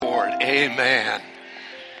Amen.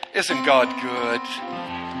 Isn't God good?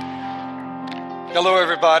 Hello,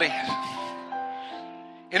 everybody.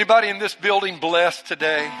 Anybody in this building blessed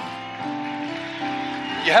today?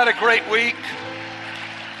 You had a great week?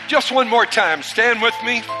 Just one more time. Stand with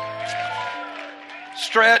me.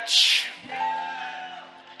 Stretch.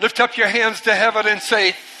 Lift up your hands to heaven and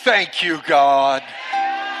say, thank you, God.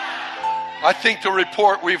 I think the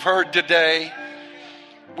report we've heard today,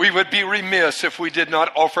 we would be remiss if we did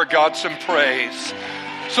not offer God some praise.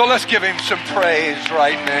 So let's give him some praise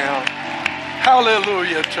right now.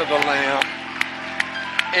 Hallelujah to the Lamb.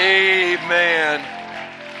 Amen.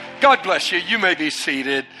 God bless you. You may be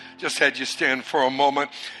seated. Just had you stand for a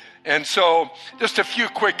moment. And so just a few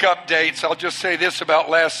quick updates. I'll just say this about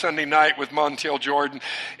last Sunday night with Montel Jordan.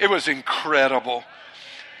 It was incredible.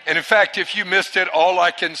 And in fact, if you missed it, all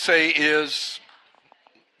I can say is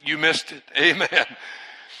you missed it. Amen.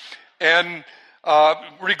 And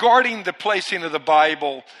regarding the placing of the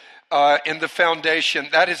Bible in the foundation,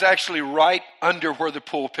 that is actually right under where the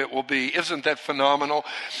pulpit will be. Isn't that phenomenal?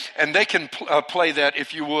 And they can play that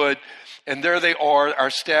if you would. And there they are. Our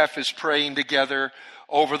staff is praying together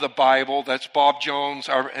over the Bible. That's Bob Jones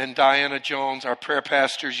and Diana Jones, our prayer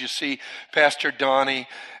pastors. You see Pastor Donnie,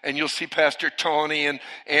 and you'll see Pastor Tony and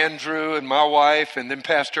Andrew and my wife, and then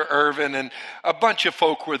Pastor Irvin, and a bunch of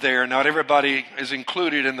folk were there. Not everybody is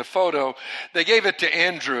included in the photo. They gave it to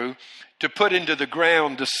Andrew to put into the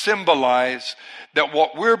ground to symbolize that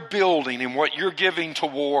what we're building and what you're giving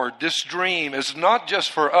toward, this dream, is not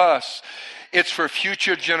just for us, it's for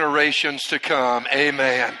future generations to come.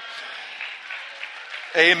 Amen.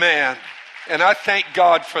 Amen. And I thank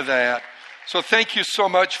God for that. So thank you so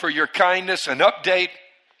much for your kindness. An update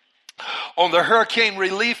on the Hurricane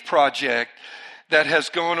Relief Project that has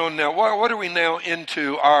gone on now. What are we now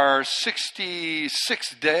into? Our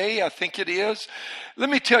 66th day, I think it is. Let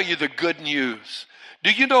me tell you the good news.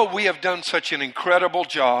 Do you know we have done such an incredible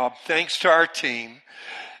job, thanks to our team,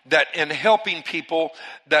 that in helping people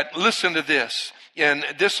that, listen to this, and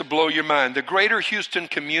this will blow your mind. The Greater Houston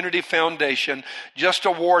Community Foundation just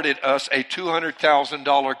awarded us a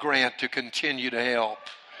 $200,000 grant to continue to help.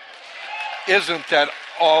 Isn't that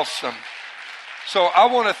awesome? So I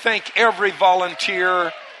want to thank every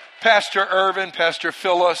volunteer, Pastor Irvin, Pastor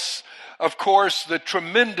Phyllis, of course, the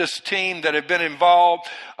tremendous team that have been involved,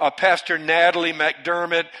 Pastor Natalie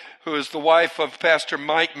McDermott, who is the wife of Pastor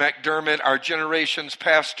Mike McDermott, our generation's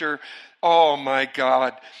pastor. Oh my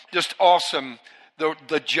God, just awesome.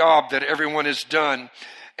 The job that everyone has done.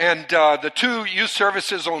 And the two youth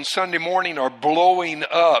services on Sunday morning are blowing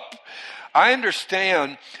up. I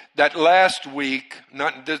understand that last week,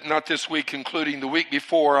 not this week, including the week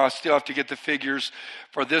before, I still have to get the figures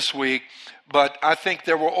for this week, but I think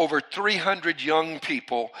there were over 300 young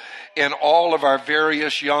people in all of our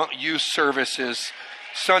various youth services,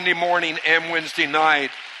 Sunday morning and Wednesday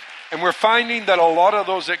night. And we're finding that a lot of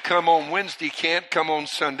those that come on Wednesday can't come on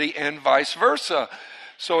Sunday and vice versa.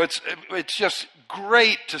 So it's just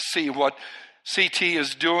great to see what CT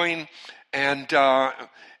is doing. And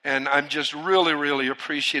I'm just really, really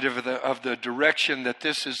appreciative of the direction that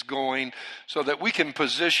this is going so that we can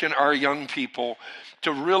position our young people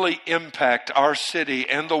to really impact our city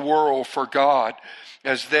and the world for God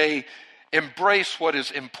as they embrace what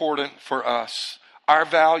is important for us. Our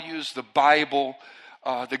values, the Bible,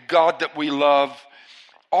 the God that we love,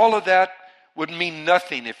 all of that would mean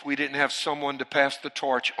nothing if we didn't have someone to pass the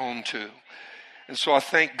torch on to. And so I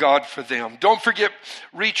thank God for them. Don't forget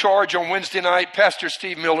Recharge on Wednesday night. Pastor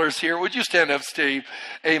Steve Miller is here. Would you stand up, Steve?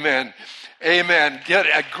 Amen. Amen. Did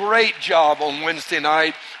a great job on Wednesday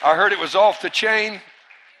night. I heard it was off the chain.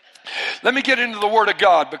 Let me get into the Word of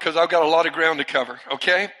God because I've got a lot of ground to cover,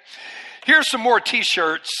 okay? Here's some more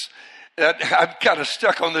T-shirts. I'm kind of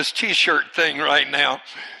stuck on this T-shirt thing right now.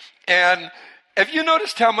 And have you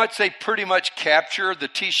noticed how much they pretty much capture the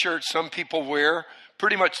T-shirt some people wear?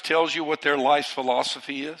 Pretty much tells you what their life's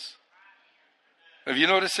philosophy is. Have you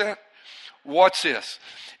noticed that? What's this?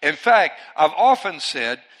 In fact, I've often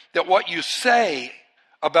said that what you say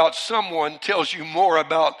about someone tells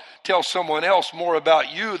someone else more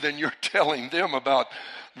about you than you're telling them about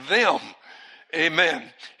them. Amen.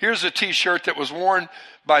 Here's a T-shirt that was worn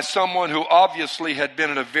by someone who obviously had been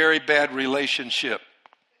in a very bad relationship.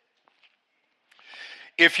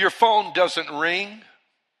 If your phone doesn't ring,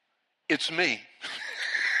 it's me.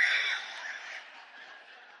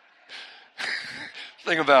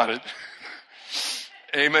 Think about it.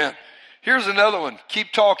 Amen. Here's another one.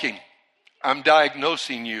 Keep talking. I'm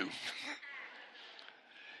diagnosing you.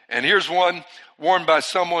 And here's one worn by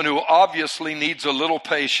someone who obviously needs a little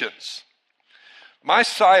patience. My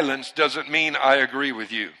silence doesn't mean I agree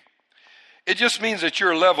with you. It just means that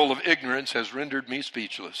your level of ignorance has rendered me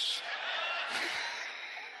speechless.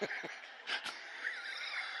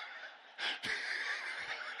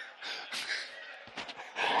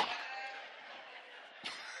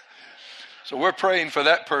 So we're praying for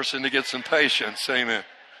that person to get some patience. Amen.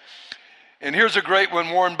 And here's a great one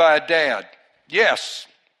worn by a dad. Yes.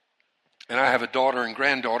 And I have a daughter and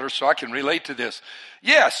granddaughter, so I can relate to this.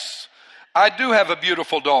 Yes, I do have a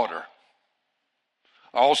beautiful daughter.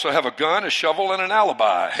 I also have a gun, a shovel, and an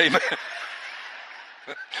alibi. Amen.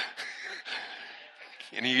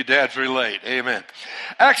 Any of you dads relate? Amen.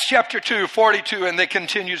 Acts chapter 2, 42, and they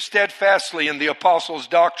continued steadfastly in the apostles'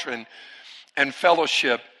 doctrine and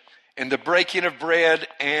fellowship, in the breaking of bread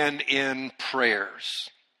and in prayers.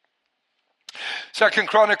 2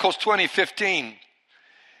 Chronicles 20:15.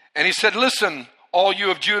 And he said, listen, all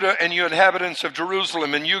you of Judah and you inhabitants of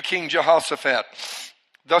Jerusalem, and you, King Jehoshaphat,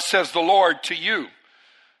 thus says the Lord to you,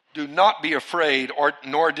 do not be afraid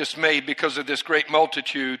nor dismayed because of this great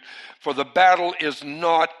multitude, for the battle is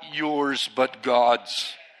not yours but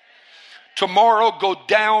God's. Tomorrow go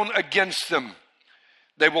down against them.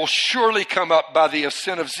 They will surely come up by the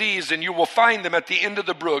ascent of Ziz, and you will find them at the end of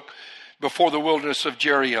the brook before the wilderness of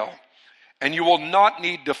Jeriel. And you will not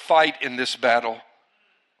need to fight in this battle.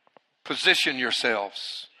 Position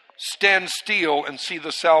yourselves. Stand still and see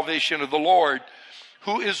the salvation of the Lord,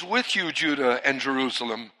 who is with you, Judah and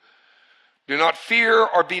Jerusalem. Do not fear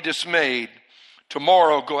or be dismayed.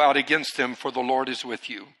 Tomorrow go out against them, for the Lord is with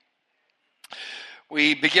you.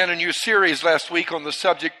 We began a new series last week on the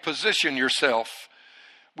subject, Position Yourself.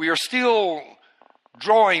 We are still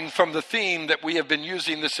drawing from the theme that we have been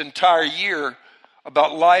using this entire year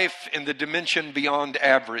about life in the dimension beyond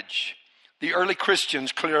average. The early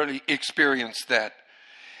Christians clearly experienced that.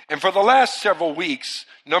 And for the last several weeks,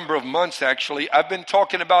 number of months actually, I've been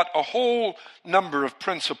talking about a whole number of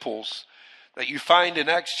principles that you find in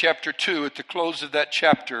Acts chapter 2 at the close of that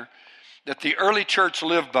chapter that the early church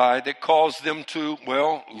lived by that caused them to,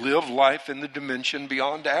 live life in the dimension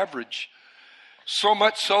beyond average. So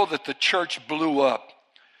much so that the church blew up.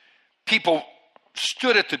 People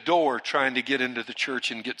stood at the door trying to get into the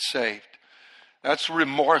church and get saved. That's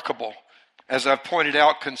remarkable, as I've pointed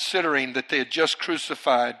out, considering that they had just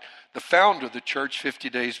crucified the founder of the church 50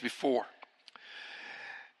 days before.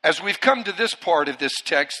 As we've come to this part of this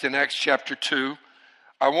text in Acts chapter 2,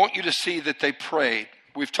 I want you to see that they prayed.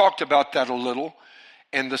 We've talked about that a little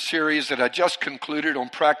in the series that I just concluded on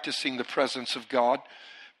practicing the presence of God.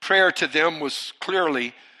 Prayer to them was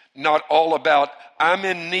clearly not all about, I'm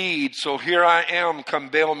in need, so here I am, come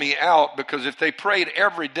bail me out. Because if they prayed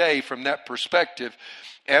every day from that perspective,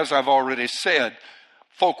 as I've already said,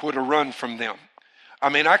 folk would have run from them. I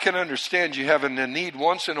mean, I can understand you having a need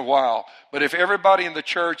once in a while, but if everybody in the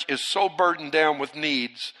church is so burdened down with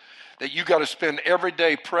needs that you got to spend every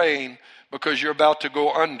day praying because you're about to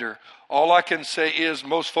go under, all I can say is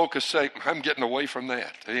most folks say, I'm getting away from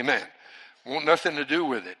that. Amen. Want nothing to do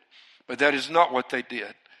with it. But that is not what they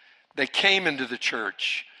did. They came into the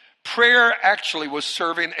church. Prayer actually was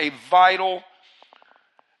serving a vital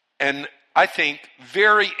and I think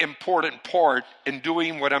very important part in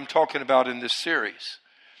doing what I'm talking about in this series.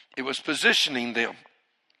 It was positioning them.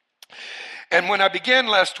 And when I began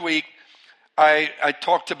last week, I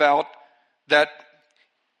talked about that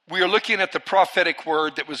we are looking at the prophetic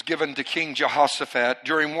word that was given to King Jehoshaphat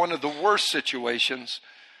during one of the worst situations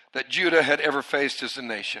that Judah had ever faced as a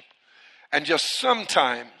nation. And just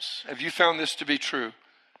sometimes, have you found this to be true?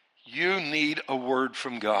 You need a word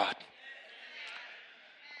from God.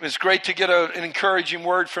 It's great to get an encouraging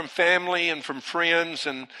word from family and from friends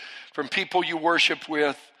and from people you worship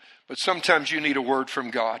with, but sometimes you need a word from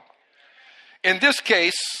God. In this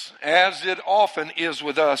case, as it often is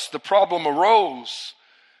with us, the problem arose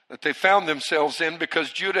that they found themselves in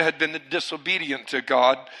because Judah had been disobedient to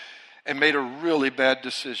God and made a really bad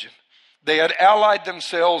decision. They had allied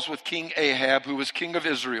themselves with King Ahab, who was king of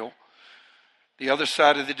Israel, the other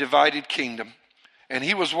side of the divided kingdom. And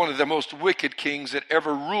he was one of the most wicked kings that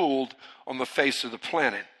ever ruled on the face of the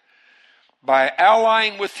planet. By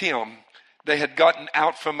allying with him, they had gotten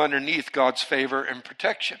out from underneath God's favor and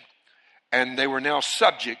protection. And they were now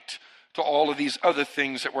subject to all of these other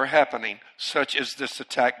things that were happening, such as this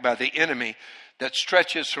attack by the enemy that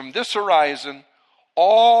stretches from this horizon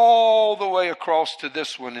all the way across to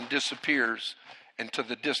this one and disappears into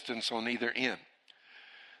the distance on either end.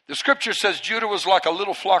 The scripture says Judah was like a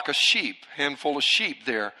little flock of sheep, handful of sheep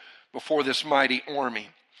there before this mighty army.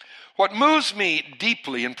 What moves me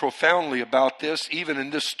deeply and profoundly about this, even in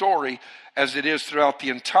this story, as it is throughout the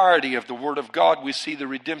entirety of the Word of God, we see the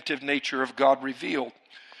redemptive nature of God revealed.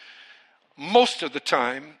 Most of the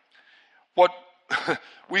time, what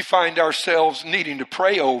we find ourselves needing to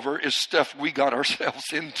pray over is stuff we got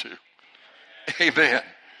ourselves into. Amen.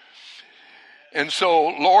 And so,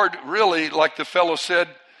 Lord, really, like the fellow said,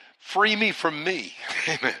 free me from me.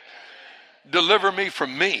 Amen. Deliver me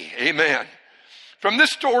from me. Amen. From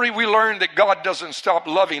this story, we learn that God doesn't stop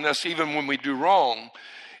loving us even when we do wrong.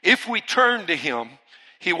 If we turn to Him,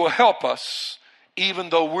 He will help us, even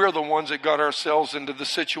though we're the ones that got ourselves into the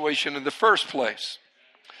situation in the first place.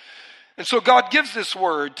 And so God gives this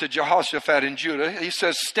word to Jehoshaphat in Judah. He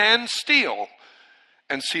says, stand still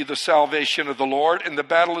and see the salvation of the Lord. And the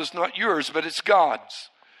battle is not yours, but it's God's.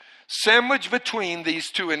 Sandwiched between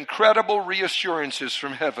these two incredible reassurances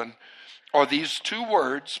from heaven are these two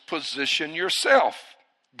words, position yourself.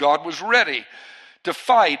 God was ready to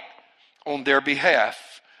fight on their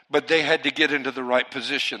behalf, but they had to get into the right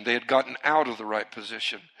position. They had gotten out of the right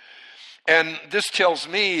position. And this tells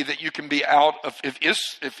me that you can be out of,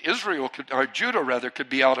 if Israel could, or Judah rather, could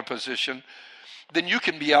be out of position, then you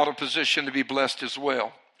can be out of position to be blessed as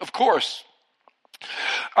well. Of course,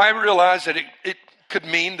 I realize that it could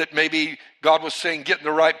mean that maybe God was saying get in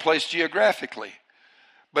the right place geographically,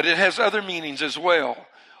 but it has other meanings as well.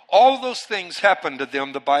 All those things happened to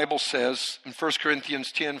them, the Bible says in 1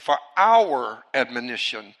 Corinthians 10, for our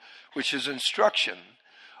admonition, which is instruction,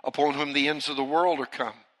 upon whom the ends of the world are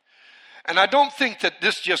come. And I don't think that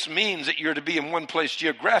this just means that you're to be in one place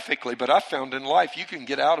geographically, but I found in life you can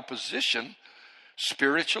get out of position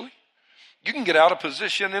spiritually. You can get out of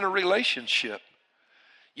position in a relationship.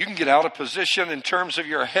 You can get out of position in terms of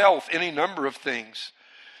your health, any number of things.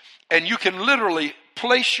 And you can literally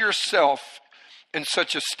place yourself in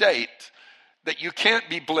such a state that you can't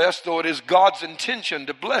be blessed, though it is God's intention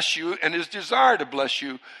to bless you and His desire to bless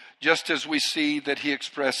you, just as we see that He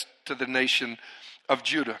expressed to the nation of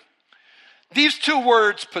Judah. These two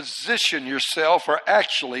words, position yourself, are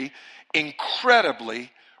actually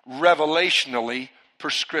incredibly, revelationally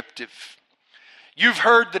prescriptive. You've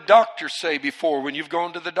heard the doctor say before when you've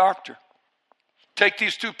gone to the doctor, take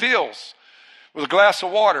these 2 pills with a glass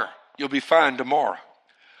of water, you'll be fine tomorrow.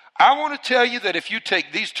 I want to tell you that if you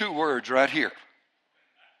take these 2 words right here,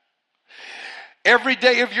 every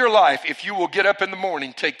day of your life, if you will get up in the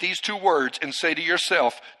morning, take these 2 words and say to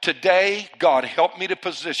yourself, today, God, help me to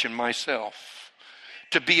position myself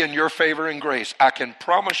to be in your favor and grace. I can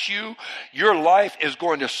promise you, your life is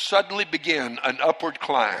going to suddenly begin an upward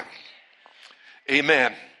climb.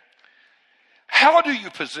 Amen. How do you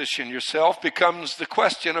position yourself becomes the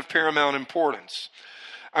question of paramount importance.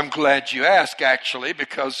 I'm glad you asked, actually,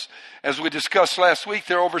 because as we discussed last week,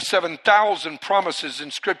 there are over 7,000 promises in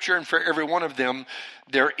Scripture, and for every one of them,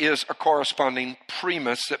 there is a corresponding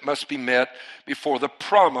premise that must be met before the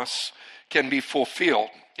promise can be fulfilled.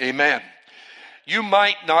 Amen. You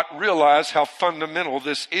might not realize how fundamental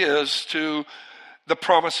this is to the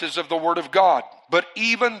promises of the Word of God, but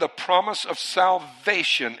even the promise of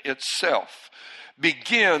salvation itself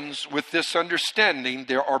begins with this understanding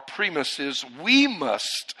there are premises we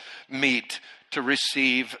must meet to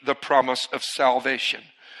receive the promise of salvation.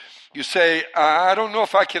 You say, I don't know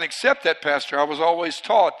if I can accept that, Pastor. I was always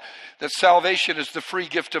taught that salvation is the free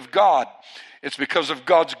gift of God. It's because of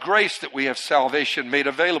God's grace that we have salvation made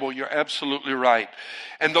available. You're absolutely right.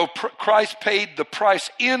 And though Christ paid the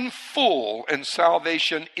price in full and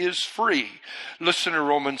salvation is free, listen to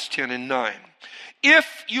Romans 10:9.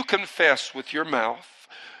 If you confess with your mouth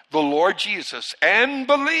the Lord Jesus and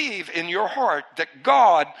believe in your heart that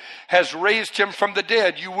God has raised him from the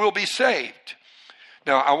dead, you will be saved.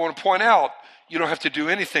 Now, I want to point out, you don't have to do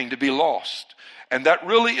anything to be lost. And that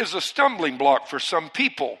really is a stumbling block for some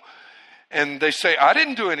people. And they say, I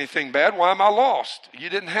didn't do anything bad. Why am I lost? You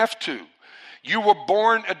didn't have to. You were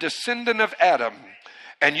born a descendant of Adam,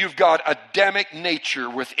 and you've got Adamic nature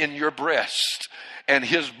within your breast and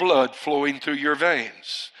his blood flowing through your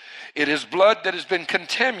veins. It is blood that has been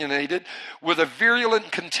contaminated with a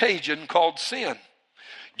virulent contagion called sin.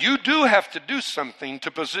 You do have to do something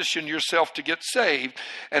to position yourself to get saved.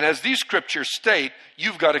 And as these scriptures state,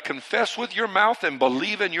 you've got to confess with your mouth and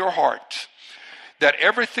believe in your heart that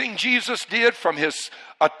everything Jesus did from his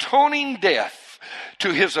atoning death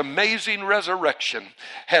to his amazing resurrection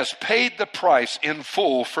has paid the price in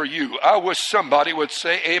full for you. I wish somebody would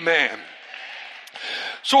say amen.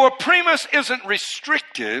 So a premise isn't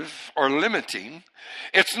restrictive or limiting.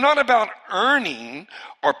 It's not about earning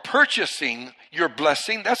or purchasing your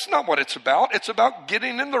blessing. That's not what it's about. It's about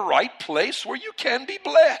getting in the right place where you can be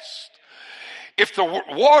blessed. If the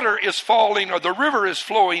water is falling or the river is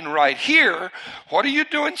flowing right here, what are you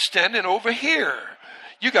doing standing over here?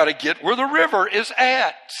 You got to get where the river is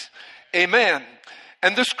at. Amen.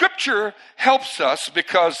 And the scripture helps us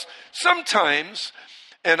because sometimes,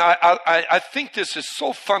 and I think this is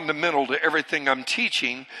so fundamental to everything I'm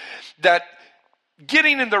teaching, that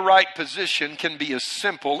getting in the right position can be as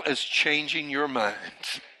simple as changing your mind.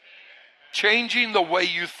 Changing the way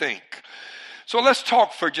you think. So let's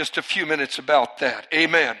talk for just a few minutes about that.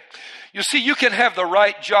 Amen. You see, you can have the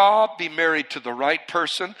right job, be married to the right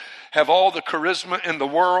person, have all the charisma in the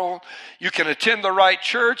world. You can attend the right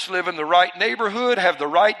church, live in the right neighborhood, have the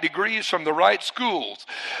right degrees from the right schools.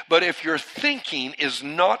 But if your thinking is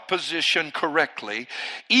not positioned correctly,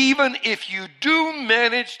 even if you do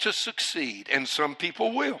manage to succeed, and some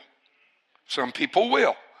people will,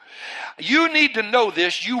 you need to know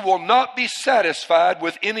this: you will not be satisfied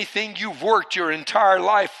with anything you've worked your entire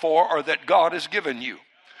life for or that God has given you.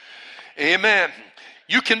 Amen.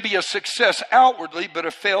 You can be a success outwardly, but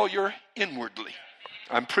a failure inwardly.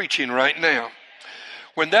 I'm preaching right now.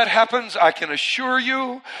 When that happens, I can assure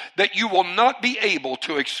you that you will not be able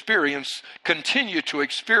to continue to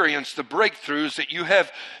experience the breakthroughs that you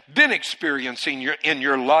have been experiencing in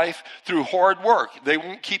your life through hard work. They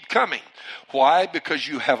won't keep coming. Why? Because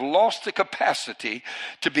you have lost the capacity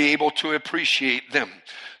to be able to appreciate them.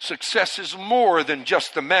 Success is more than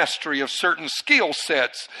just the mastery of certain skill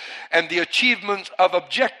sets and the achievement of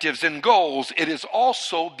objectives and goals. It is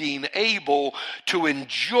also being able to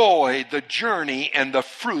enjoy the journey and the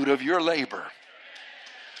fruit of your labor.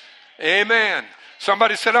 Amen.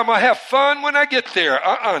 Somebody said, I'm going to have fun when I get there.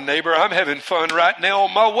 Neighbor, I'm having fun right now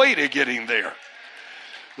on my way to getting there.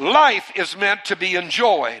 Life is meant to be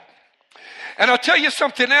enjoyed. And I'll tell you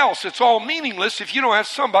something else. It's all meaningless if you don't have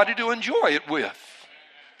somebody to enjoy it with.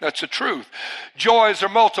 That's the truth. Joys are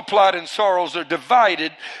multiplied and sorrows are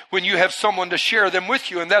divided when you have someone to share them with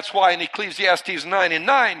you. And that's why in Ecclesiastes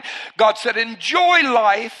 9:9, God said, enjoy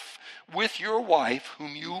life with your wife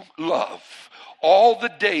whom you love all the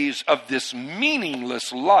days of this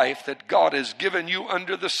meaningless life that God has given you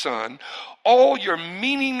under the sun. All your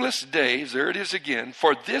meaningless days, there it is again,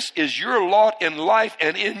 for this is your lot in life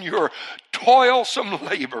and in your toilsome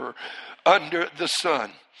labor under the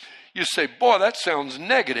sun. You say, boy, that sounds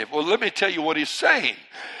negative. Well, let me tell you what he's saying.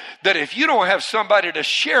 That if you don't have somebody to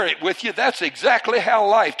share it with you, that's exactly how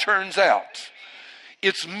life turns out.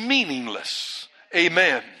 It's meaningless.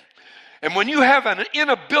 Amen. And when you have an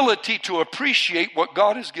inability to appreciate what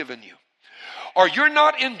God has given you, or you're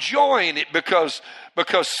not enjoying it because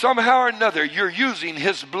somehow or another you're using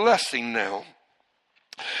his blessing now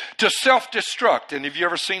to self-destruct. And have you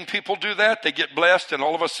ever seen people do that? They get blessed and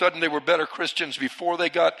all of a sudden they were better Christians before they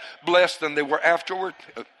got blessed than they were afterward.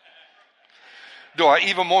 Do I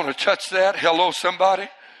even want to touch that? Hello, somebody?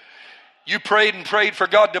 You prayed and prayed for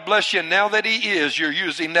God to bless you, and now that he is, you're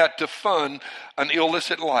using that to fund an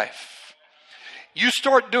illicit life. You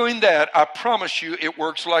start doing that, I promise you it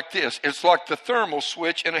works like this. It's like the thermal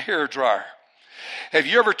switch in a hairdryer. Have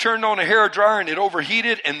you ever turned on a hairdryer and it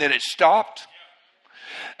overheated and then it stopped?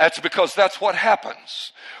 That's because that's what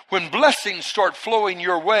happens when blessings start flowing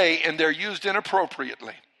your way and they're used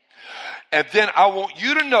inappropriately. And then I want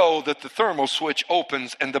you to know that the thermal switch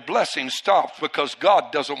opens and the blessing stops because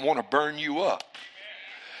God doesn't want to burn you up.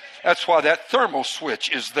 That's why that thermal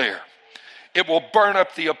switch is there. It will burn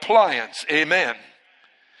up the appliance. Amen.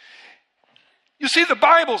 You see, the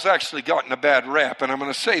Bible's actually gotten a bad rap, and I'm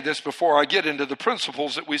going to say this before I get into the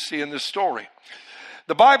principles that we see in this story.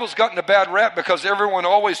 The Bible's gotten a bad rap because everyone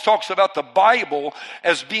always talks about the Bible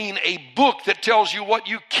as being a book that tells you what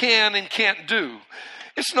you can and can't do.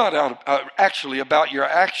 It's not actually about your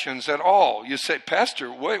actions at all. You say,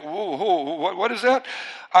 Pastor, wait, whoa, what is that?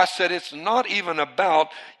 I said, it's not even about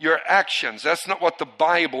your actions. That's not what the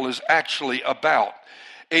Bible is actually about.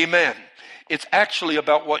 Amen. It's actually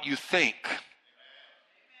about what you think.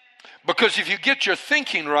 Because if you get your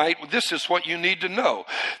thinking right, this is what you need to know.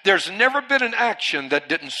 There's never been an action that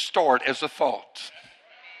didn't start as a thought.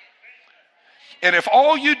 And if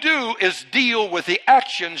all you do is deal with the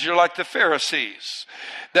actions, you're like the Pharisees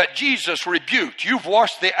that Jesus rebuked. You've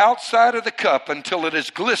washed the outside of the cup until it is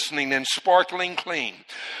glistening and sparkling clean.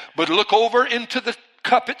 But look over into the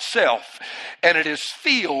cup itself, and it is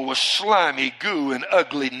filled with slimy goo and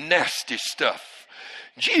ugly, nasty stuff.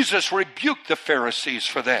 Jesus rebuked the Pharisees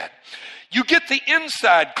for that. You get the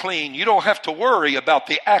inside clean, you don't have to worry about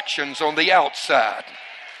the actions on the outside.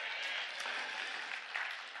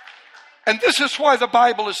 And this is why the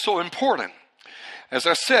Bible is so important. As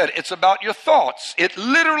I said, it's about your thoughts. It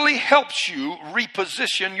literally helps you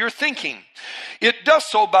reposition your thinking. It does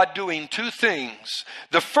so by doing two things.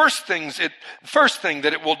 The first thing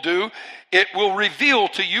that it will do, it will reveal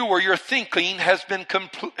to you where your thinking has been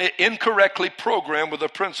incorrectly programmed with the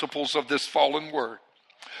principles of this fallen world.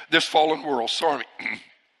 this fallen world. Sorry.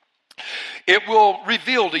 It will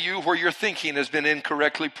reveal to you where your thinking has been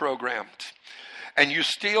incorrectly programmed. And you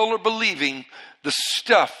still are believing the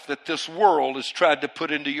stuff that this world has tried to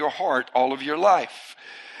put into your heart all of your life.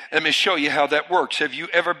 Let me show you how that works. Have you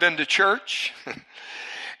ever been to church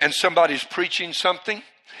and somebody's preaching something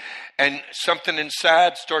and something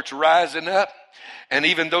inside starts rising up? And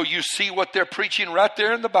even though you see what they're preaching right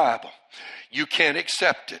there in the Bible, you can't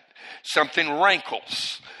accept it. Something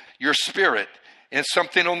rankles your spirit. And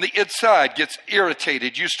something on the inside gets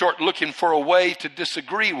irritated. You start looking for a way to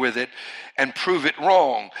disagree with it and prove it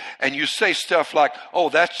wrong. And you say stuff like, oh,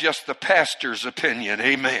 that's just the pastor's opinion.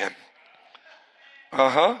 Amen.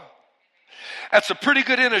 That's a pretty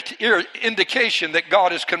good indication that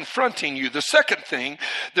God is confronting you. The second thing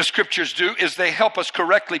the scriptures do is they help us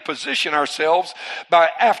correctly position ourselves by,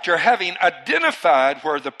 after having identified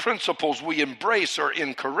where the principles we embrace are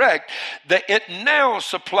incorrect, that it now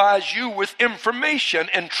supplies you with information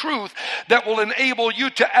and truth that will enable you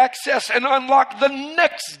to access and unlock the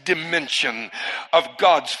next dimension of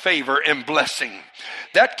God's favor and blessing.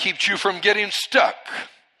 That keeps you from getting stuck.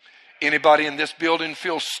 Anybody in this building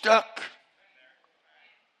feel stuck?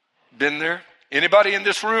 Been there? Anybody in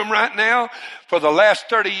this room right now, for the last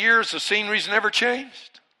 30 years, the scenery's never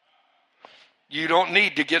changed? You don't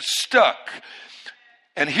need to get stuck.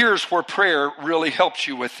 And here's where prayer really helps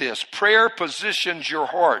you with this. Prayer positions your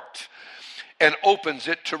heart and opens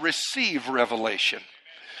it to receive revelation.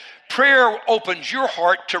 Prayer opens your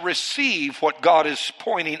heart to receive what God is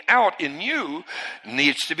pointing out in you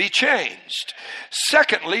needs to be changed.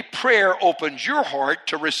 Secondly, prayer opens your heart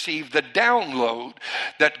to receive the download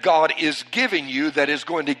that God is giving you that is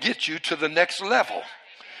going to get you to the next level.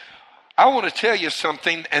 I want to tell you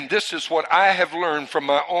something, and this is what I have learned from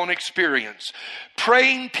my own experience.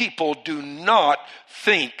 Praying people do not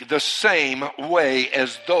think the same way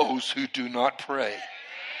as those who do not pray.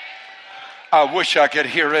 I wish I could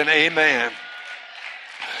hear an amen.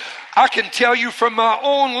 I can tell you from my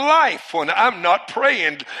own life when I'm not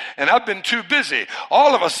praying and I've been too busy,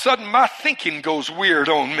 all of a sudden my thinking goes weird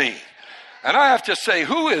on me. And I have to say,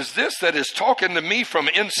 who is this that is talking to me from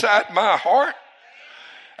inside my heart?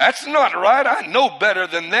 That's not right. I know better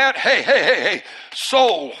than that. Hey.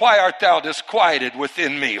 Soul, why art thou disquieted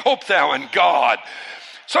within me? Hope thou in God.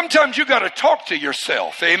 Sometimes you got to talk to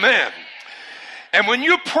yourself. Amen. And when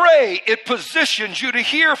you pray, it positions you to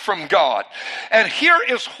hear from God. And here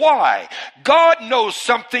is why. God knows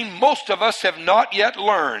something most of us have not yet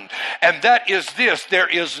learned. And that is this: there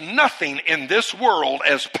is nothing in this world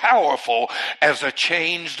as powerful as a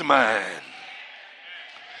changed mind.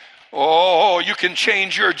 Oh, you can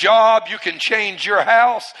change your job, you can change your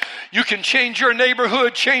house, you can change your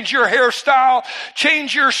neighborhood, change your hairstyle,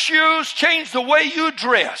 change your shoes, change the way you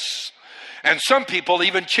dress. And some people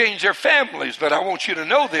even change their families, but I want you to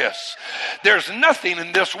know this. There's nothing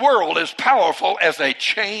in this world as powerful as a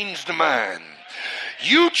changed mind.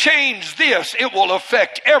 You change this, it will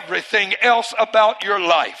affect everything else about your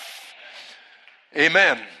life.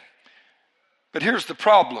 Amen. But here's the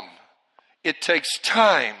problem. It takes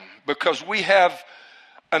time because we have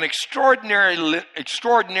an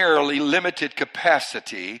extraordinarily limited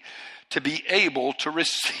capacity to be able to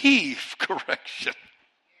receive correction.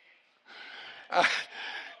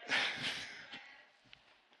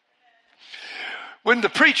 When the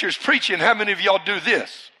preacher's preaching, how many of y'all do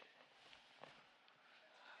this?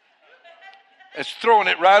 It's throwing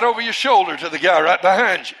it right over your shoulder to the guy right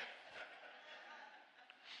behind you.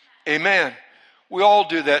 Amen. We all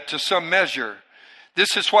do that to some measure.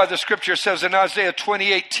 This is why the scripture says in Isaiah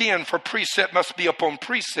 28:10, for precept must be upon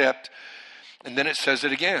precept. And then it says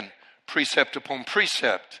it again, precept upon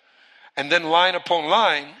precept. And then line upon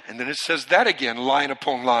line, and then it says that again, line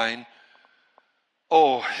upon line.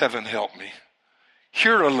 Oh, heaven help me.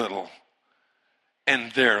 Here a little,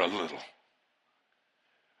 and there a little.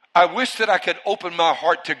 I wish that I could open my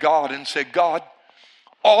heart to God and say, God,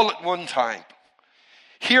 all at one time,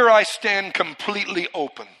 here I stand completely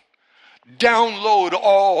open. Download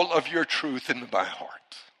all of your truth into my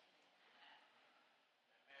heart.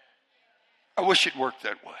 I wish it worked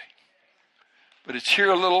that way. But it's here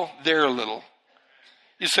a little, there a little.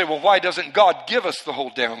 You say, well, why doesn't God give us the whole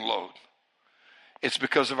download? It's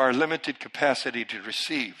because of our limited capacity to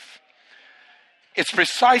receive. It's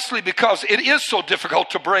precisely because it is so difficult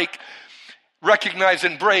to recognize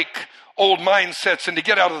and break old mindsets and to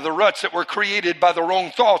get out of the ruts that were created by the wrong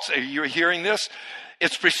thoughts. Are you hearing this?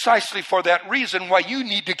 It's precisely for that reason why you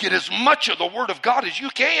need to get as much of the Word of God as you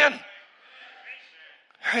can.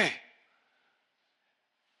 Hey.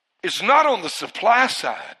 It's not on the supply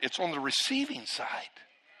side, it's on the receiving side.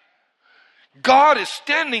 God is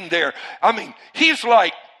standing there. I mean, he's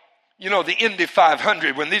like, the Indy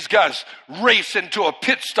 500 when these guys race into a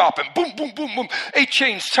pit stop and boom, boom, boom, boom. They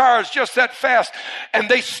change tires just that fast and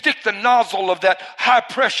they stick the nozzle of that high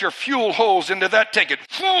pressure fuel hose into that tank and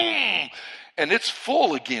boom, and it's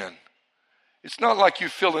full again. It's not like you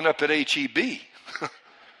filling up at HEB.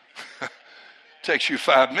 Takes you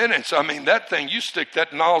 5 minutes. I mean, that thing, you stick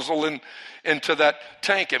that nozzle into that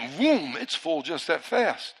tank and boom, it's full just that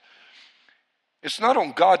fast. It's not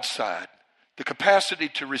on God's side. The capacity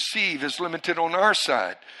to receive is limited on our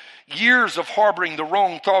side. Years of harboring the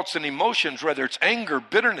wrong thoughts and emotions, whether it's anger,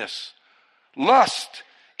 bitterness, lust,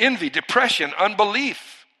 envy, depression,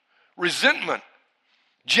 unbelief, resentment,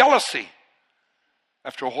 jealousy.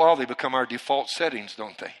 After a while, they become our default settings,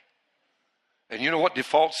 don't they? And you know what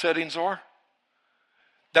default settings are?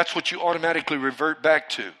 That's what you automatically revert back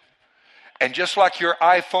to. And just like your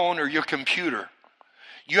iPhone or your computer,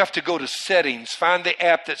 you have to go to settings, find the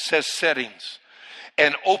app that says settings,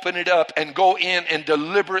 and open it up and go in and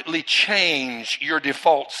deliberately change your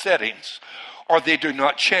default settings, or they do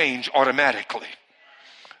not change automatically.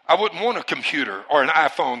 I wouldn't want a computer or an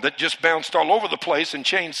iPhone that just bounced all over the place and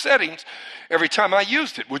changed settings every time I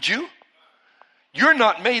used it, would you? You're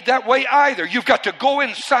not made that way either. You've got to go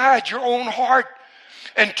inside your own heart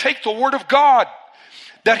and take the Word of God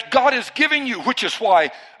that God is giving you, which is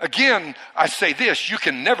why, again, I say this, you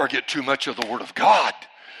can never get too much of the Word of God.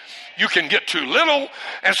 You can get too little.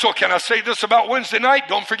 And so can I say this about Wednesday night?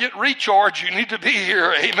 Don't forget recharge. You need to be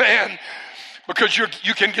here. Amen. Because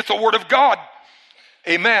you can get the Word of God.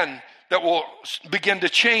 Amen. That will begin to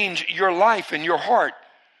change your life and your heart.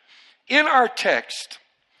 In our text,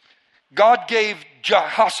 God gave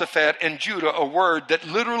Jehoshaphat and Judah a word that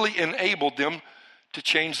literally enabled them to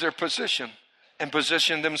change their position and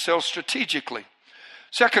position themselves strategically.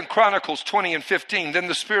 2 Chronicles 20 and 15, then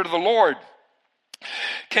the Spirit of the Lord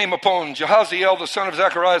came upon Jehaziel, the son of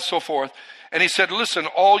Zechariah, so forth, and he said, listen,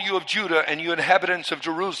 all you of Judah and you inhabitants of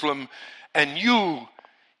Jerusalem, and you,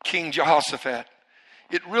 King Jehoshaphat.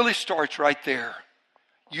 It really starts right there.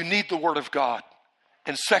 You need the Word of God.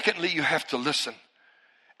 And secondly, you have to listen.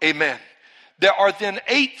 Amen. There are then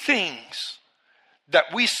 8 things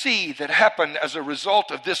that we see that happen as a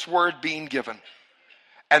result of this word being given.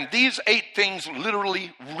 And these 8 things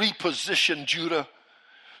literally reposition Judah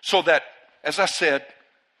so that, as I said,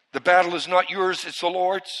 the battle is not yours, it's the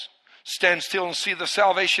Lord's. Stand still and see the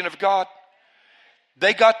salvation of God.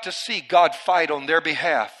 They got to see God fight on their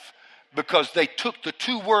behalf because they took the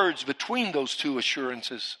 2 words between those 2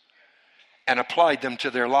 assurances and applied them to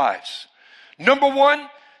their lives. Number 1,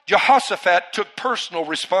 Jehoshaphat took personal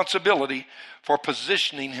responsibility for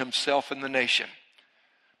positioning himself in the nation.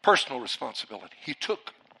 Personal responsibility. He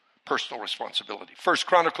took personal responsibility. 1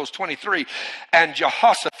 Chronicles 23, and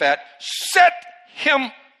Jehoshaphat set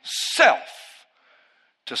himself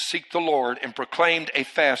to seek the Lord and proclaimed a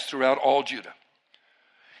fast throughout all Judah.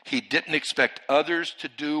 He didn't expect others to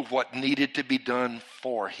do what needed to be done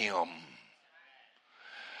for him.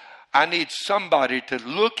 I need somebody to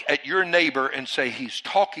look at your neighbor and say, he's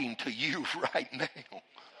talking to you right now.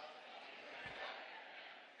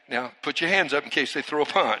 Now, put your hands up in case they throw a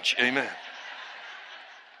punch. Amen.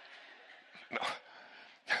 No.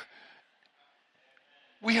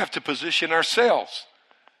 We have to position ourselves.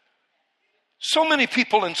 So many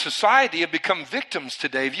people in society have become victims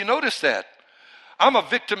today. Have you noticed that? I'm a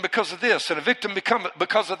victim because of this, and a victim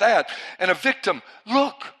because of that, and a victim.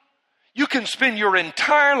 Look, you can spend your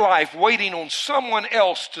entire life waiting on someone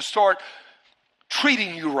else to start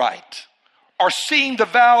treating you right, or seeing the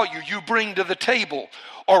value you bring to the table,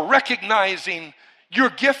 or recognizing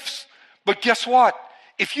your gifts. But guess what?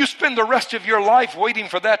 If you spend the rest of your life waiting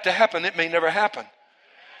for that to happen, it may never happen.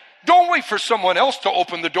 Don't wait for someone else to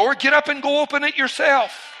open the door. Get up and go open it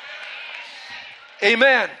yourself.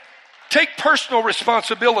 Amen. Take personal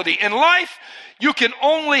responsibility. In life, you can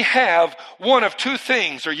only have one of 2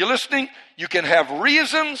 things. Are you listening? You can have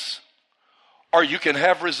reasons or you can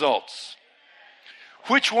have results.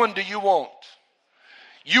 Which one do you want?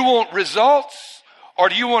 You want results, or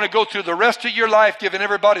do you want to go through the rest of your life giving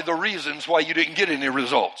everybody the reasons why you didn't get any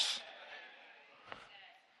results?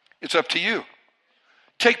 It's up to you.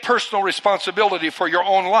 Take personal responsibility for your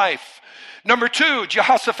own life. Number 2,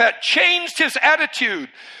 Jehoshaphat changed his attitude.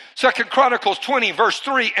 2 Chronicles 20, verse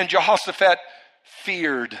 3, and Jehoshaphat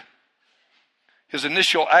feared. His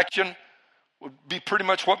initial action would be pretty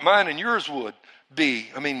much what mine and yours would be.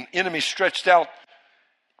 I mean, enemies stretched out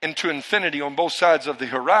into infinity on both sides of the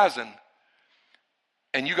horizon.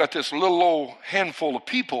 And you got this little old handful of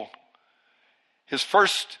people. His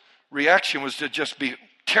first reaction was to just be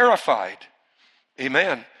terrified.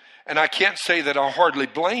 Amen. And I can't say that I hardly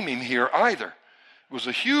blame him here either. It was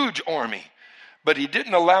a huge army, but he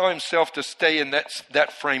didn't allow himself to stay in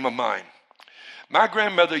that frame of mind. My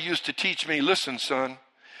grandmother used to teach me, listen, son,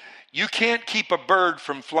 you can't keep a bird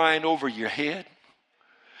from flying over your head,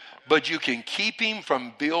 but you can keep him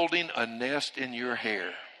from building a nest in your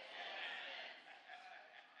hair.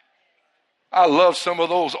 I love some of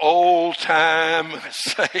those old time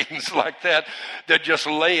sayings like that just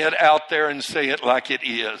lay it out there and say it like it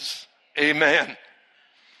is. Amen.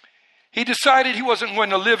 He decided he wasn't going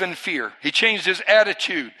to live in fear. He changed his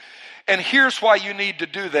attitude. And here's why you need to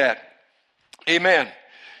do that. Amen.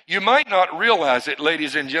 You might not realize it,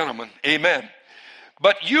 ladies and gentlemen. Amen.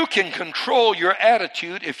 But you can control your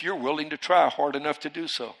attitude if you're willing to try hard enough to do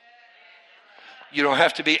so. You don't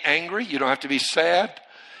have to be angry. You don't have to be sad.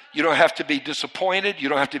 You don't have to be disappointed. You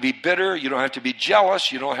don't have to be bitter. You don't have to be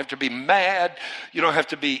jealous. You don't have to be mad. You don't have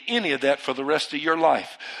to be any of that for the rest of your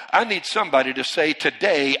life. I need somebody to say,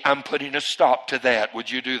 today I'm putting a stop to that.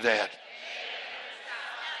 Would you do that?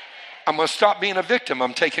 I'm going to stop being a victim.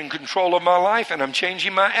 I'm taking control of my life and I'm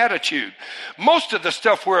changing my attitude. Most of the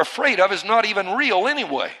stuff we're afraid of is not even real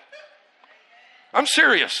anyway. I'm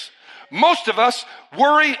serious. Most of us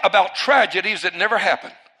worry about tragedies that never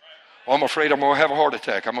happen. Well, I'm afraid I'm going to have a heart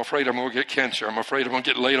attack. I'm afraid I'm going to get cancer. I'm afraid I'm going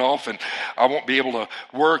to get laid off and I won't be able to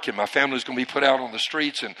work and my family's going to be put out on the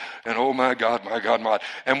streets and oh my God.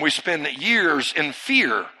 And we spend years in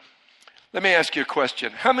fear. Let me ask you a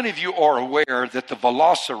question. How many of you are aware that the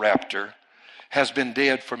velociraptor has been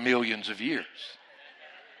dead for millions of years?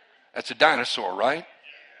 That's a dinosaur, right?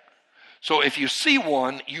 So if you see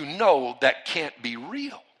one, you know that can't be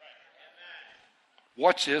real.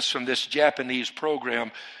 Watch this from this Japanese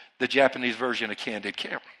program, the Japanese version of Candid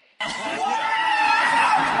Camera.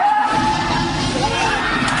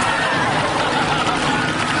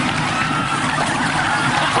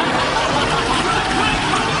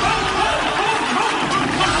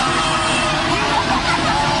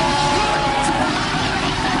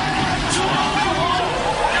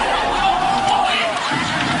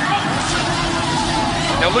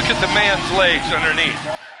 Now look at the man's legs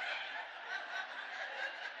underneath.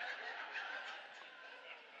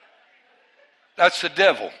 That's the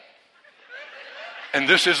devil. And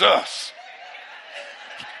this is us.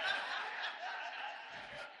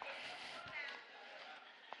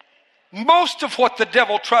 Most of what the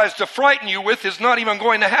devil tries to frighten you with is not even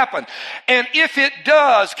going to happen. And if it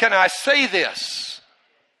does, can I say this?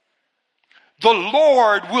 The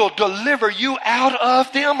Lord will deliver you out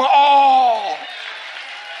of them all.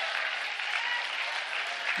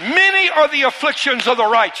 Many are the afflictions of the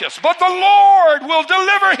righteous, but the Lord will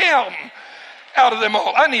deliver him out of them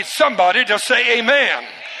all. I need somebody to say amen.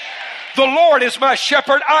 The Lord is my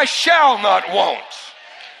shepherd, I shall not want.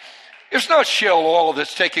 It's not Shell Oil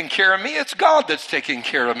that's taking care of me, it's God that's taking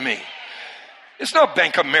care of me. It's not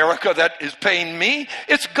Bank America that is paying me,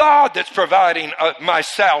 it's God that's providing my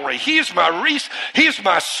salary. He's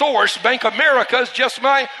my source. Bank America is just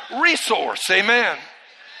my resource. Amen.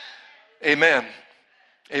 Amen.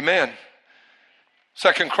 Amen.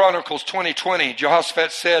 2 Chronicles 20:20,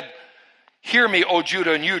 Jehoshaphat said, hear me, O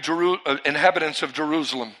Judah, and you inhabitants of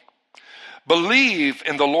Jerusalem. Believe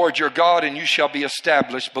in the Lord your God and you shall be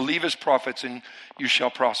established. Believe his prophets and you shall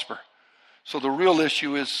prosper. So the real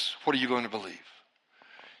issue is, what are you going to believe?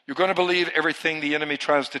 You're going to believe everything the enemy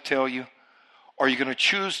tries to tell you? Or are you going to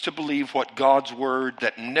choose to believe what God's word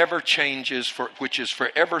that never changes, which is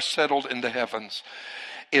forever settled in the heavens,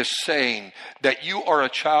 is saying that you are a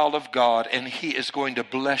child of God and he is going to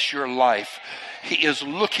bless your life. He is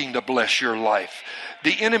looking to bless your life.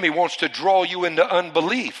 The enemy wants to draw you into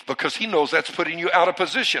unbelief because he knows that's putting you out of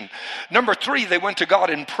position. Number 3, they went to God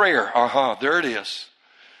in prayer. There it is.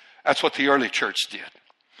 That's what the early church did.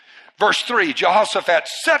 Verse 3, Jehoshaphat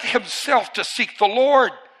set himself to seek the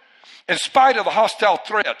Lord in spite of the hostile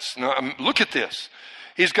threats. Now look at this.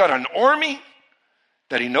 He's got an army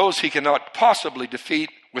that he knows he cannot possibly defeat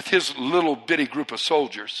with his little bitty group of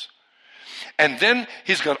soldiers. And then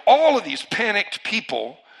he's got all of these panicked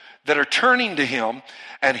people that are turning to him,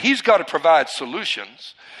 and he's got to provide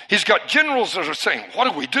solutions. He's got generals that are saying, what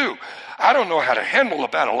do we do? I don't know how to handle a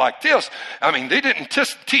battle like this. I mean, they didn't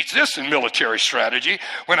teach this in military strategy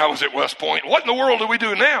when I was at West Point. What in the world do we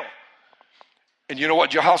do now? And you know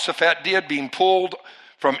what Jehoshaphat did? Being pulled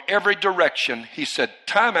from every direction, he said,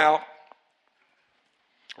 time out.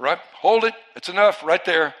 Right? Hold it. It's enough right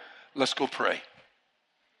there. Let's go pray.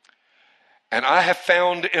 And I have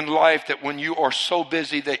found in life that when you are so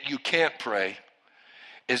busy that you can't pray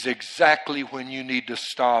is exactly when you need to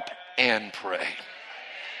stop and pray.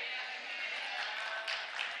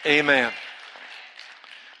 Amen.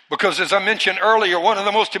 Because as I mentioned earlier, one of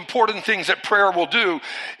the most important things that prayer will do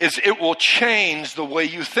is it will change the way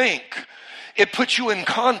you think. It puts you in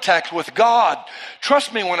contact with God.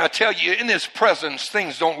 Trust me when I tell you, in His presence,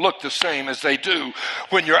 things don't look the same as they do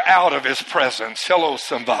when you're out of His presence. Hello,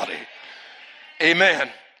 somebody. Amen.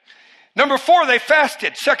 Number 4, they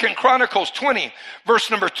fasted. 2 Chronicles 20,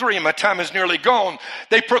 verse number 3. My time is nearly gone.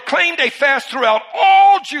 They proclaimed a fast throughout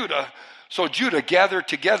all Judah. So Judah gathered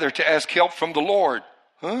together to ask help from the Lord.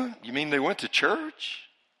 Huh? You mean they went to church?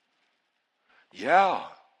 Yeah.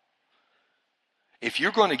 If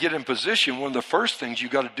you're going to get in position, one of the first things you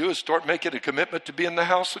got to do is start making a commitment to be in the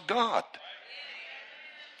house of God.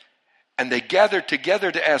 And they gathered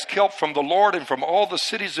together to ask help from the Lord, and from all the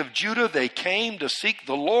cities of Judah they came to seek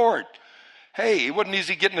the Lord. Hey, it wasn't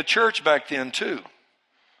easy getting to church back then too.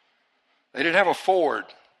 They didn't have a Ford.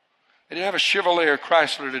 They didn't have a Chevrolet or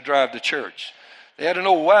Chrysler to drive to church. They had an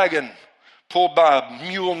old wagon pulled by a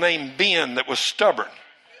mule named Ben that was stubborn.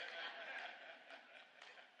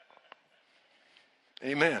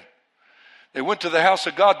 Amen. They went to the house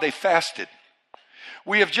of God. They fasted.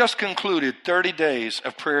 We have just concluded 30 days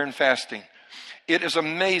of prayer and fasting. It is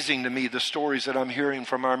amazing to me the stories that I'm hearing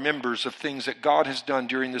from our members of things that God has done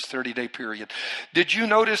during this 30-day period. Did you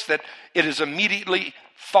notice that it is immediately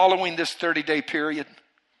following this 30-day period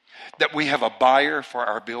that we have a buyer for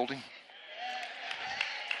our building?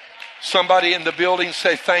 Somebody in the building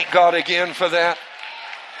say, thank God again for that.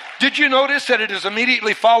 Did you notice that it is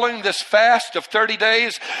immediately following this fast of 30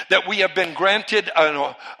 days that we have been granted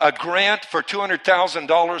a grant for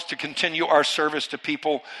 $200,000 to continue our service to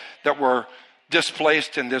people that were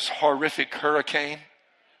displaced in this horrific hurricane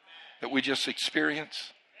that we just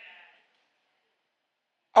experienced?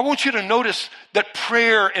 I want you to notice that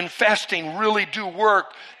prayer and fasting really do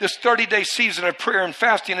work. This 30-day season of prayer and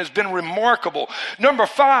fasting has been remarkable. Number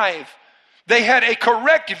 5, they had a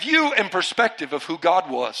correct view and perspective of who God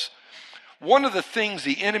was. One of the things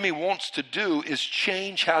the enemy wants to do is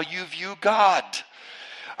change how you view God.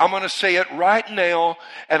 I'm going to say it right now,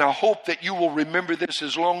 and I hope that you will remember this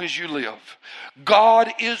as long as you live.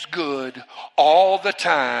 God is good all the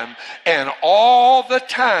time, and all the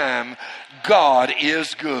time, God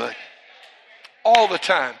is good. All the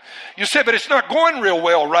time. You say, but it's not going real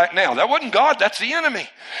well right now. That wasn't God, that's the enemy.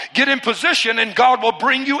 Get in position and God will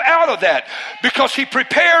bring you out of that, because He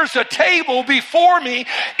prepares a table before me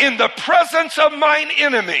in the presence of mine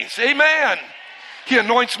enemies. Amen. He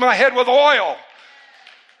anoints my head with oil.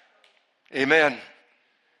 Amen.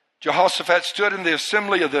 Jehoshaphat stood in the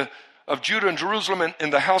assembly of Judah and Jerusalem in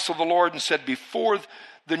the house of the Lord and said before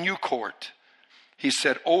the new court, he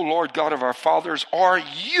said, O Lord God of our fathers, are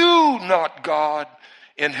you not God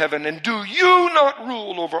in heaven? And do you not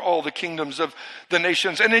rule over all the kingdoms of the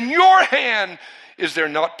nations? And in your hand is there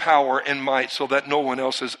not power and might, so that no one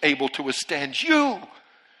else is able to withstand you?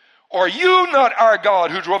 Are you not our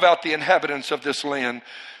God, who drove out the inhabitants of this land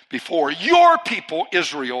before your people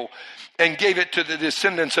Israel and gave it to the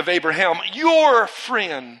descendants of Abraham, your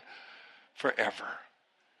friend, forever?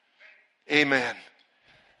 Amen.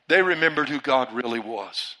 They remembered who God really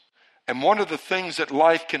was. And one of the things that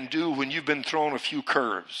life can do when you've been thrown a few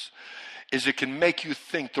curves is it can make you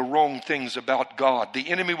think the wrong things about God. The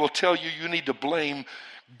enemy will tell you you need to blame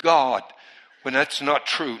God when that's not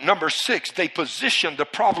true. Number 6, they positioned the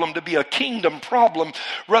problem to be a kingdom problem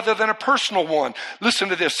rather than a personal one. Listen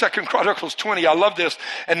to this, 2 Chronicles 20. I love this.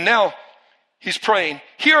 And now he's praying,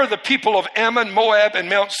 here are the people of Ammon, Moab, and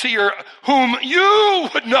Mount Seir, whom you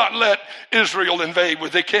would not let Israel invade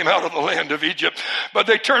when they came out of the land of Egypt. But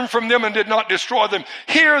they turned from them and did not destroy them.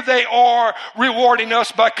 Here they are rewarding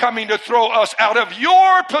us by coming to throw us out of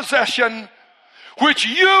your possession, which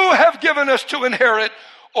you have given us to inherit.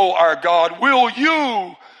 O our God, will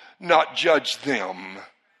you not judge them?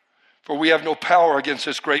 For we have no power against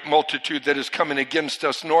this great multitude that is coming against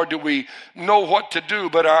us, nor do we know what to do,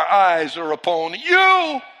 but our eyes are upon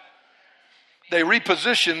you. They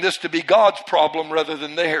reposition this to be God's problem rather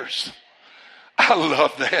than theirs. I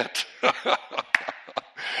love that.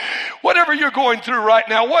 Whatever you're going through right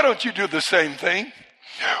now, why don't you do the same thing?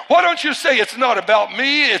 Why don't you say, it's not about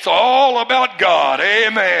me, it's all about God.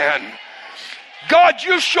 Amen. God,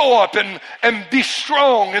 you show up and be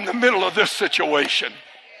strong in the middle of this situation.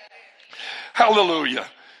 Hallelujah.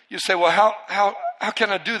 You say, well, How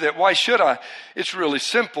can I do that? Why should I? It's really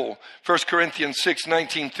simple. 1 Corinthians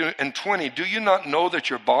 6:19 and 20. Do you not know that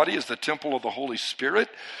your body is the temple of the Holy Spirit,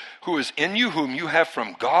 who is in you, whom you have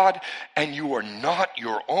from God, and you are not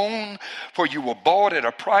your own? For you were bought at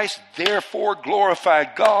a price. Therefore glorify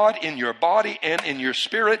God in your body and in your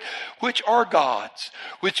spirit, which are God's.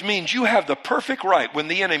 Which means you have the perfect right when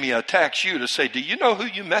the enemy attacks you to say, do you know who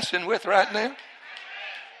you're messing with right now?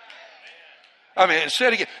 I mean, say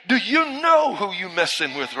it again. Do you know who you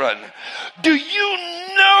messing with right now? Do you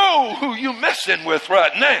know who you messing with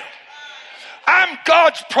right now? I'm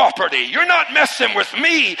God's property. You're not messing with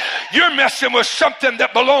me. You're messing with something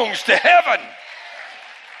that belongs to heaven.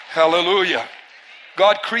 Hallelujah.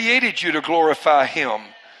 God created you to glorify Him.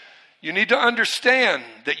 You need to understand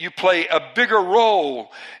that you play a bigger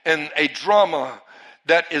role in a drama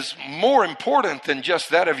that is more important than just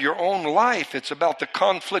that of your own life. It's about the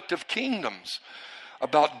conflict of kingdoms,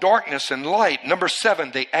 about darkness and light. Number 7,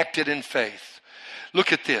 they acted in faith.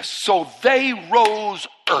 Look at this. So they rose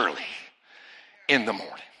early in the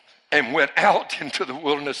morning and went out into the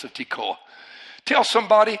wilderness of Tekoa. Tell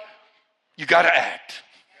somebody, you got to act.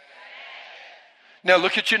 Now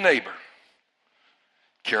look at your neighbor.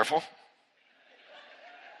 Careful.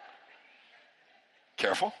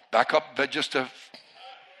 Careful. Back up just a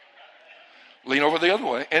lean over the other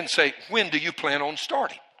way and say, when do you plan on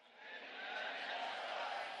starting?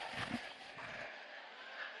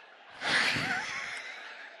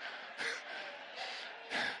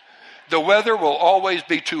 The weather will always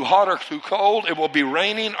be too hot or too cold. It will be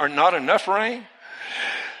raining or not enough rain.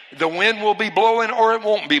 The wind will be blowing or it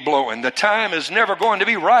won't be blowing. The time is never going to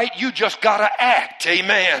be right. You just got to act.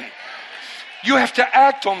 Amen. You have to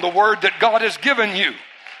act on the word that God has given you.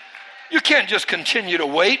 You can't just continue to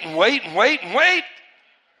wait and wait and wait and wait.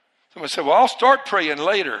 Somebody said, well, I'll start praying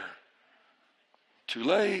later. Too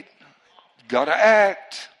late. Got to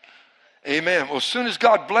act. Amen. Well, as soon as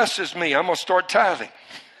God blesses me, I'm going to start tithing.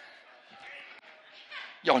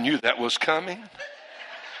 Y'all knew that was coming.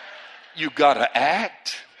 You got to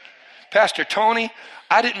act. Pastor Tony,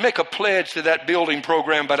 I didn't make a pledge to that building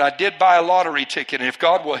program, but I did buy a lottery ticket. And if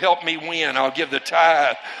God will help me win, I'll give the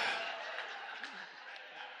tithe.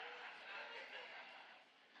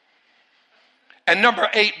 And number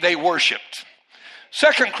 8, they worshiped.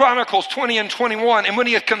 2 Chronicles 20 and 21. And when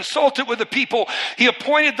he had consulted with the people, he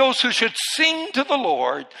appointed those who should sing to the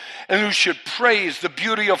Lord and who should praise the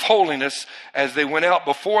beauty of holiness as they went out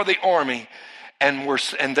before the army.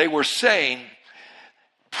 And they were saying,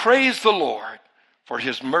 praise the Lord, for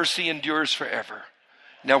his mercy endures forever.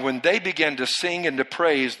 Now when they began to sing and to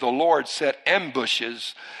praise, the Lord set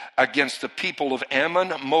ambushes against the people of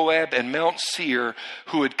Ammon, Moab, and Mount Seir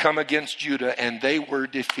who had come against Judah, and they were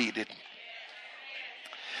defeated.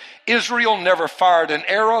 Israel never fired an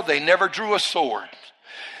arrow. They never drew a sword.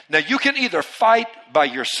 Now you can either fight by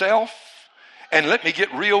yourself, and let me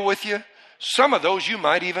get real with you, some of those you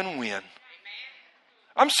might even win.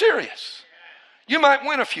 I'm serious. You might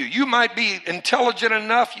win a few. You might be intelligent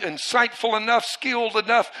enough, insightful enough, skilled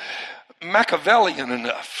enough, Machiavellian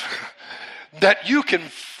enough that you can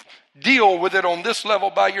deal with it on this level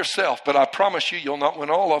by yourself. But I promise you, you'll not win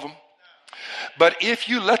all of them. But if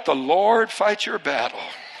you let the Lord fight your battle,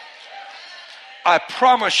 I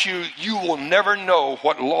promise you, you will never know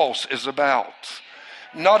what loss is about.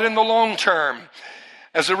 Not in the long term.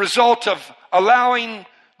 As a result of allowing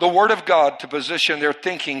the Word of God to position their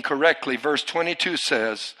thinking correctly, verse 22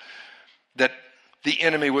 says that the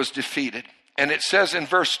enemy was defeated. And it says in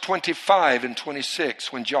verse 25 and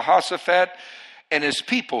 26, when Jehoshaphat and his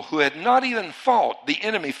people, who had not even fought, the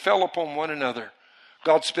enemy fell upon one another.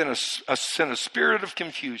 God sent a spirit of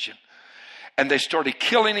confusion, and they started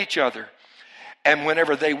killing each other. And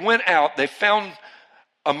whenever they went out, they found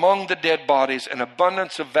among the dead bodies an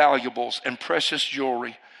abundance of valuables and precious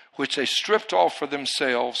jewelry, which they stripped off for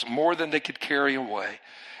themselves, more than they could carry away.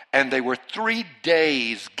 And they were 3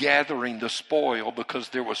 days gathering the spoil because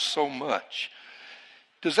there was so much.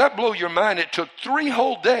 Does that blow your mind? It took 3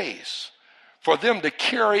 whole days for them to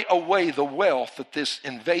carry away the wealth that this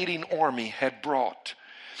invading army had brought.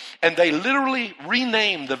 And they literally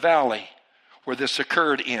renamed the valley where this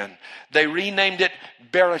occurred in. They renamed it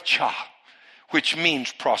Berachah, which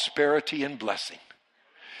means prosperity and blessing.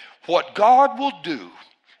 What God will do,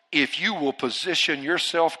 if you will position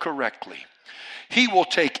yourself correctly, he will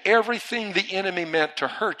take everything the enemy meant to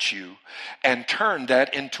hurt you and turn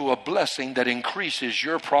that into a blessing that increases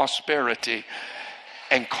your prosperity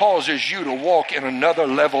and causes you to walk in another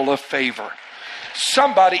level of favor.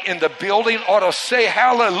 Somebody in the building ought to say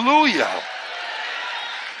hallelujah.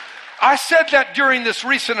 I said that during this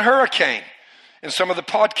recent hurricane. In some of the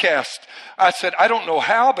podcasts, I said, I don't know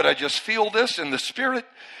how, but I just feel this in the Spirit.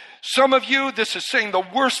 Some of you, this is saying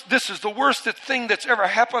this is the worst thing that's ever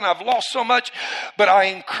happened. I've lost so much. But I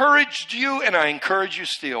encouraged you, and I encourage you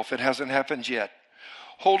still, if it hasn't happened yet.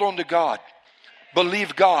 Hold on to God.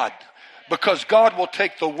 Believe God. Because God will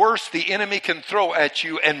take the worst the enemy can throw at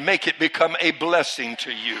you and make it become a blessing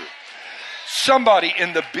to you. Somebody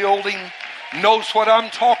in the building knows what I'm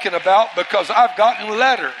talking about, because I've gotten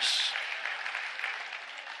letters.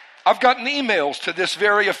 I've gotten emails to this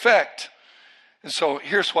very effect. And so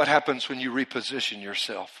here's what happens when you reposition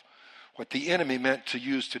yourself. What the enemy meant to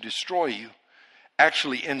use to destroy you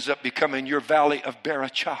actually ends up becoming your valley of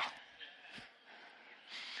Berachah.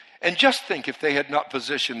 And just think, if they had not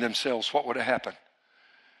positioned themselves, what would have happened?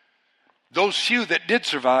 Those few that did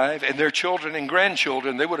survive, and their children and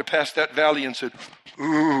grandchildren, they would have passed that valley and said,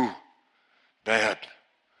 ooh, bad.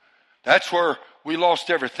 That's where we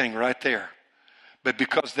lost everything right there. But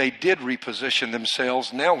because they did reposition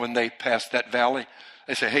themselves, now when they pass that valley,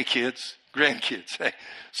 they say, hey kids, grandkids, hey,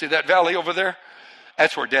 see that valley over there?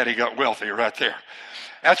 That's where Daddy got wealthy right there.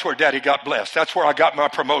 That's where Daddy got blessed. That's where I got my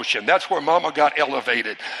promotion. That's where Mama got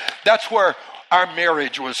elevated. That's where our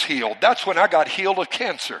marriage was healed. That's when I got healed of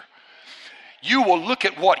cancer. You will look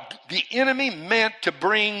at what the enemy meant to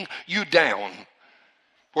bring you down,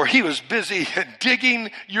 where he was busy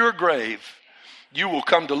digging your grave. You will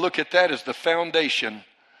come to look at that as the foundation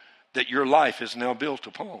that your life is now built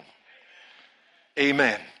upon.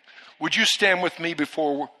 Amen. Would you stand with me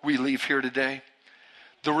before we leave here today?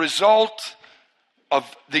 The result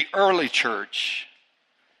of the early church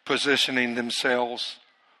positioning themselves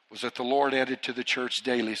was that the Lord added to the church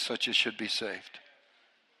daily such as should be saved.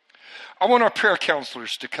 I want our prayer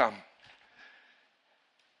counselors to come.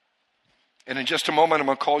 And in just a moment, I'm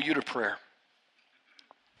going to call you to prayer.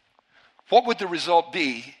 What would the result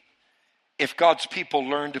be if God's people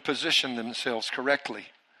learned to position themselves correctly,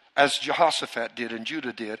 as Jehoshaphat did and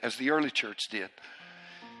Judah did, as the early church did?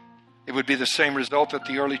 It would be the same result that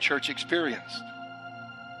the early church experienced.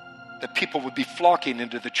 That people would be flocking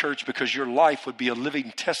into the church because your life would be a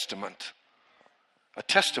living testament, a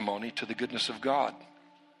testimony to the goodness of God.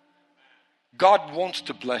 God wants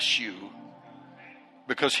to bless you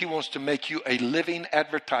because he wants to make you a living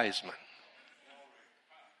advertisement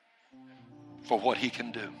for what he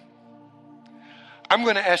can do. I'm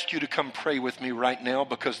going to ask you to come pray with me right now,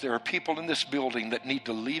 because there are people in this building that need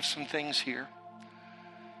to leave some things here.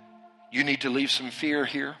 You need to leave some fear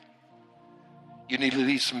here. You need to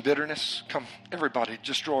leave some bitterness. Come, everybody,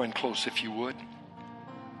 just draw in close if you would.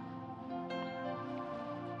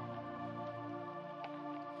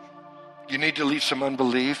 You need to leave some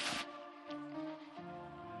unbelief.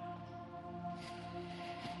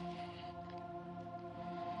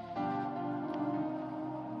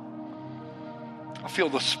 I feel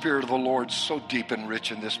the Spirit of the Lord so deep and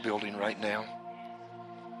rich in this building right now.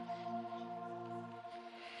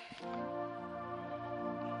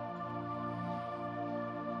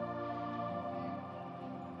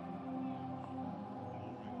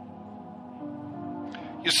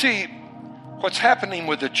 You see, what's happening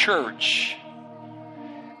with the church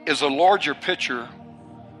is a larger picture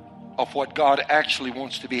of what God actually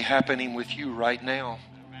wants to be happening with you right now.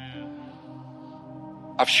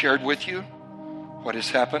 I've shared with you what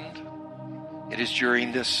has happened. It is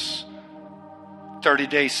during this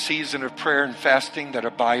 30-day season of prayer and fasting that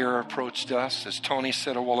a buyer approached us. As Tony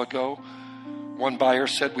said a while ago, one buyer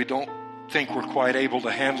said, we don't think we're quite able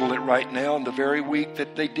to handle it right now. And the very week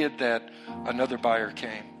that they did that, another buyer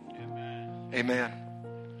came. Amen.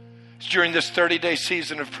 It's during this 30-day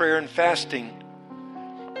season of prayer and fasting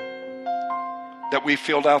that we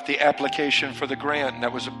filled out the application for the grant. And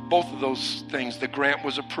that was both of those things. The grant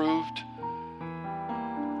was approved,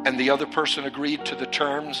 and the other person agreed to the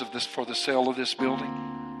terms of this for the sale of this building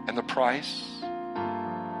and the price.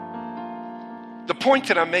 The point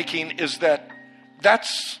that I'm making is that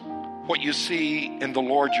that's what you see in the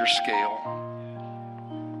larger scale.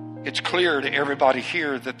 It's clear to everybody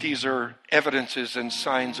here that these are evidences and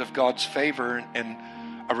signs of God's favor and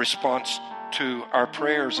a response to our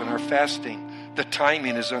prayers and our fasting. The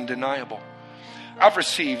timing is undeniable. I've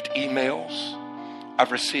received emails.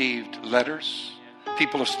 I've received letters.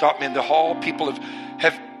 People have stopped me in the hall. People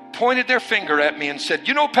have pointed their finger at me and said,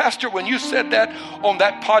 you know, Pastor, when you said that on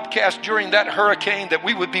that podcast during that hurricane, that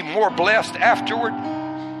we would be more blessed afterward.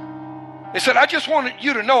 They said, I just wanted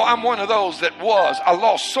you to know I'm one of those that was. I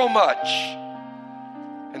lost so much.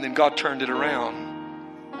 And then God turned it around.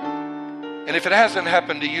 And if it hasn't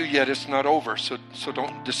happened to you yet, it's not over. So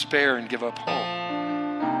don't despair and give up hope.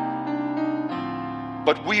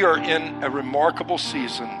 But we are in a remarkable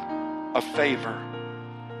season of favor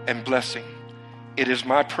and blessing. It is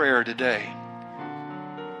my prayer today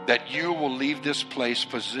that you will leave this place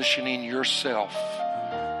positioning yourself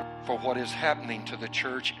for what is happening to the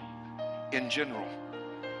church in general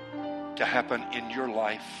to happen in your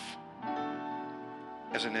life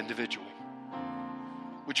as an individual.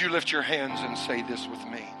 Would you lift your hands and say this with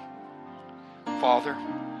me? Father,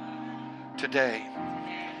 today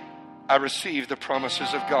I receive the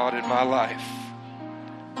promises of God in my life.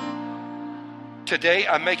 Today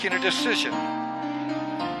I'm making a decision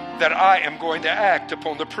that I am going to act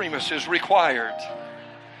upon the premises required.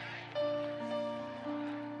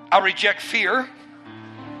 I reject fear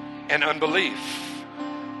and unbelief.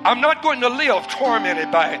 I'm not going to live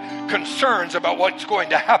tormented by concerns about what's going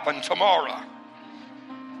to happen tomorrow.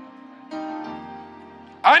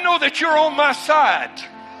 I know that you're on my side.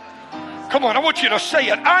 Come on, I want you to say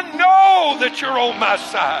it. I know that you're on my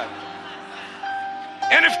side.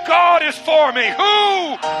 And if God is for me,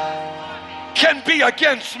 who can be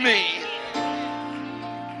against me?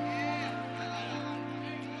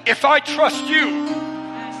 If I trust you,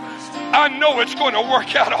 I know it's going to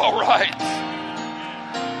work out all right.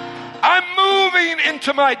 I'm moving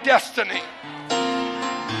into my destiny.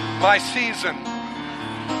 My season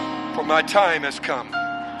for my time has come.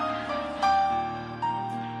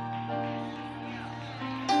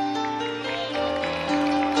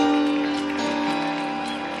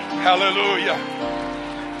 Hallelujah.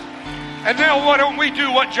 And now why don't we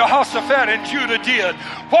do what Jehoshaphat and Judah did?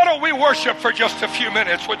 Why don't we worship for just a few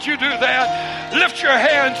minutes? Would you do that? Lift your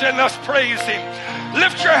hands and let's praise him.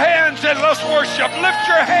 Lift your hands and let's worship. Lift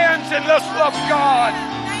your hands and let's love God.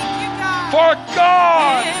 For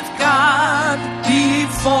God